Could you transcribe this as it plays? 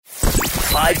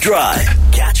5 Drive.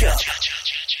 Catch up.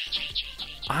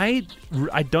 I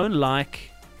don't like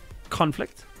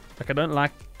conflict. Like, I don't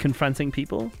like confronting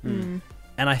people. And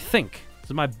I think,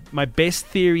 so my best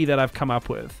theory that I've come up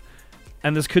with,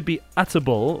 and this could be utter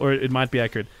bull, or it might be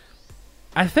accurate,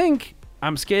 I think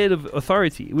I'm scared of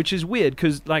authority, which is weird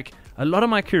because, like, a lot of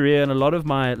my career and a lot of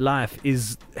my life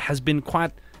has been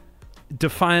quite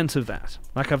defiant of that.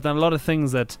 Like, I've done a lot of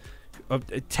things that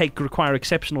require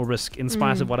exceptional risk in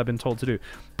spite of what I've been told to do.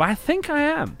 But I think I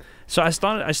am. So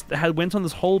I went on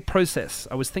this whole process.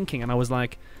 I was thinking, and I was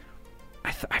like,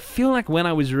 I feel like when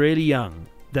I was really young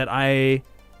that I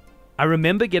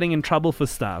remember getting in trouble for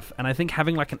stuff, and I think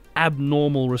having like an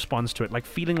abnormal response to it, like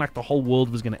feeling like the whole world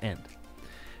was going to end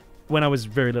when I was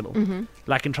very little,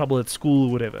 like in trouble at school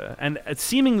or whatever, and it's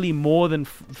seemingly more than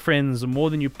friends, or more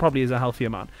than you probably is a healthy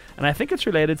amount. And I think it's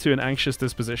related to an anxious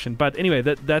disposition. But anyway,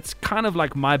 that's kind of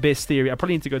like my best theory. I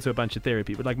probably need to go to a bunch of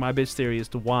therapy, but like my best theory as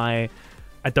to why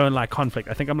I don't like conflict.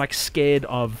 I think I'm like scared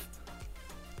of,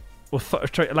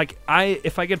 like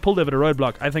if I get pulled over at a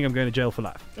roadblock, I think I'm going to jail for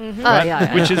life.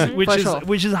 Right?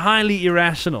 Which is highly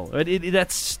irrational.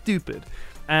 That's stupid.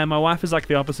 And my wife is like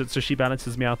the opposite, so she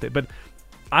balances me out there. But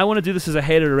I want to do this as a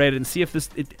hater or rated and see if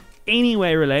it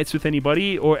anyway relates with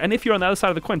anybody, and if you're on the other side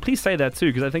of the coin, please say that too,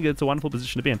 because I think it's a wonderful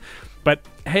position to be in. But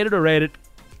hated or rated,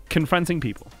 confronting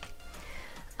people.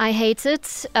 I hate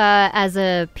it as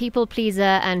a people pleaser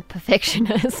and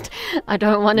perfectionist. I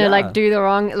don't want to do the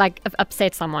wrong,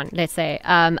 upset someone, let's say.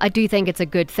 I do think it's a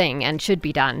good thing and should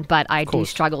be done, but I do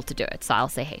struggle to do it, so I'll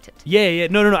say hate it. Yeah.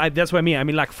 No. That's what I mean. I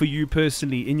mean, like, for you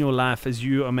personally, in your life, as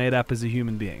you are made up as a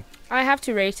human being. I have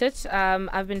to rate it.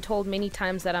 I've been told many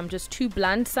times that I'm just too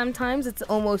blunt sometimes. It's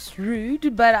almost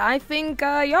rude. But I think,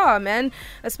 man,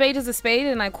 a spade is a spade,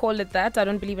 and I call it that. I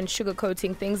don't believe in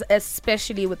sugarcoating things,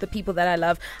 especially with the people that I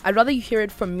love. I'd rather you hear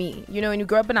it from me. You know, when you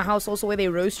grow up in a house also where they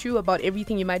roast you about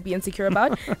everything you might be insecure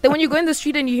about, then when you go in the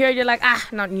street and you hear it, you're like,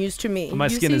 not news to me. My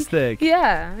skin is thick.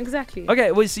 Yeah, exactly.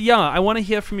 Okay, well, so, I want to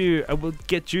hear from you. I will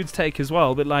get Jude's take as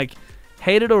well. But, like,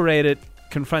 hate it or rate it,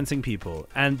 confronting people,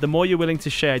 and the more you're willing to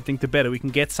share, I think the better. We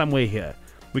can get somewhere here.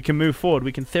 We can move forward.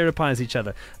 We can therapize each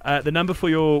other. The number for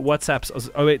your WhatsApps is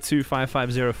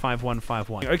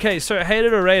 082-550-5151. Okay, so hate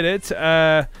it or rate it.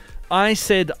 I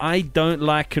said I don't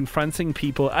like confronting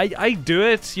people. I do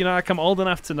it, like I'm old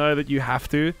enough to know that you have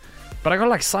to, but I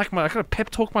gotta I gotta pep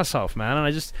talk myself, man,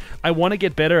 and I want to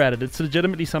get better at it. It's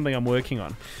legitimately something I'm working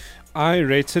on. I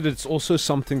rate it. It's also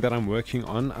something that I'm working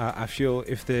on. I feel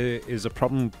if there is a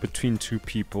problem between two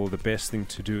people, the best thing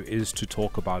to do is to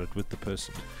talk about it with the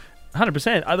person.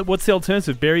 100%. What's the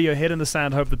alternative? Bury your head in the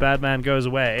sand, hope the bad man goes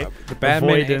away. The bad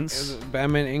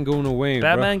man ain't going away.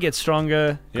 Bad man gets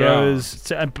stronger, grows.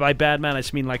 And by bad man, I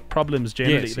just mean like problems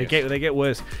generally. Yes, they get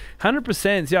worse.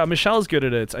 100%. Yeah, Michelle's good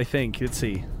at it, I think. Let's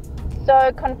see.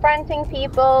 So confronting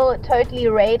people, totally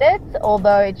rate it,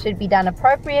 although it should be done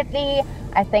appropriately.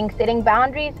 I think setting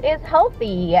boundaries is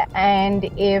healthy, and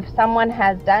if someone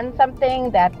has done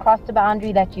something that crossed a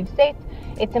boundary that you've set,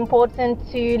 it's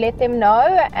important to let them know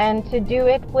and to do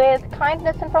it with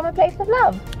kindness and from a place of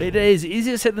love. It is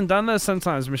easier said than done though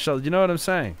sometimes, Michelle. Do you know what I'm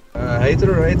saying? Hated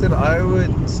or rated, I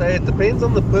would say it depends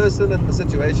on the person and the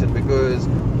situation, because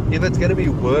if it's going to be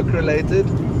work related,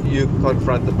 you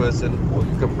confront the person or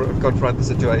you confront the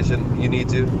situation. You need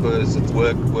to, because it's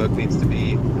work. Work needs to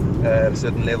be at a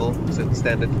certain level, a certain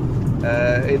standard.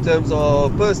 In terms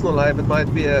of personal life, it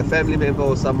might be a family member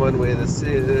or someone where the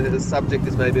subject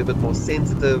is maybe a bit more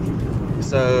sensitive.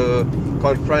 So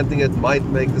confronting it might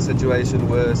make the situation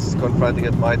worse. Confronting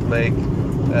it might make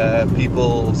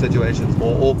people situations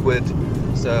more awkward.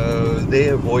 So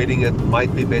they're avoiding it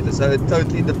might be better. So it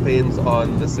totally depends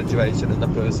on the situation and the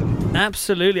person.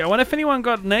 Absolutely. I wonder if anyone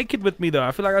got naked with me though.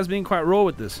 I feel like I was being quite raw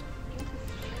with this.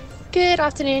 Good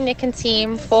afternoon, Nick and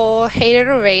team. For hate it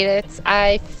or rate it,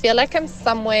 I feel like I'm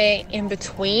somewhere in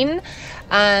between.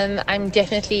 I'm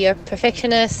definitely a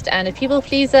perfectionist and a people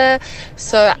pleaser,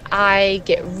 so I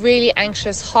get really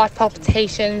anxious, heart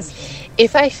palpitations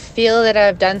if I feel that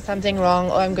I've done something wrong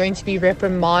or I'm going to be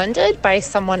reprimanded by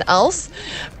someone else.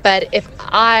 But if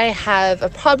I have a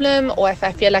problem, or if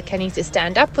I feel like I need to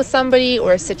stand up for somebody,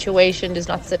 or a situation does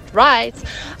not sit right,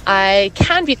 I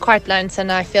can be quite blunt, and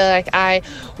I feel like I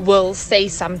will say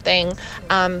something,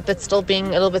 but still being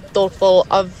a little bit thoughtful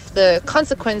of the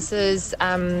consequences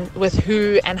with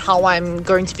who and how I'm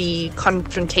going to be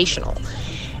confrontational.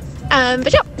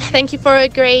 But yeah, thank you for a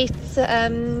great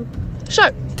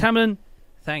show. Tamlin,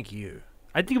 thank you.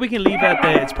 I think we can leave that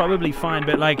there. It's probably fine,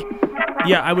 but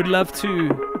I would love to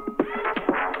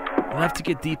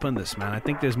get deep on this, man. I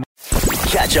think there's more.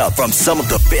 Catch up from some of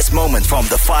the best moments from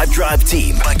the 5 Drive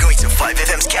team by going to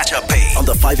 5FM's catch up page on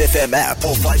the 5FM app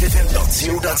or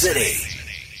 5FM.co.za.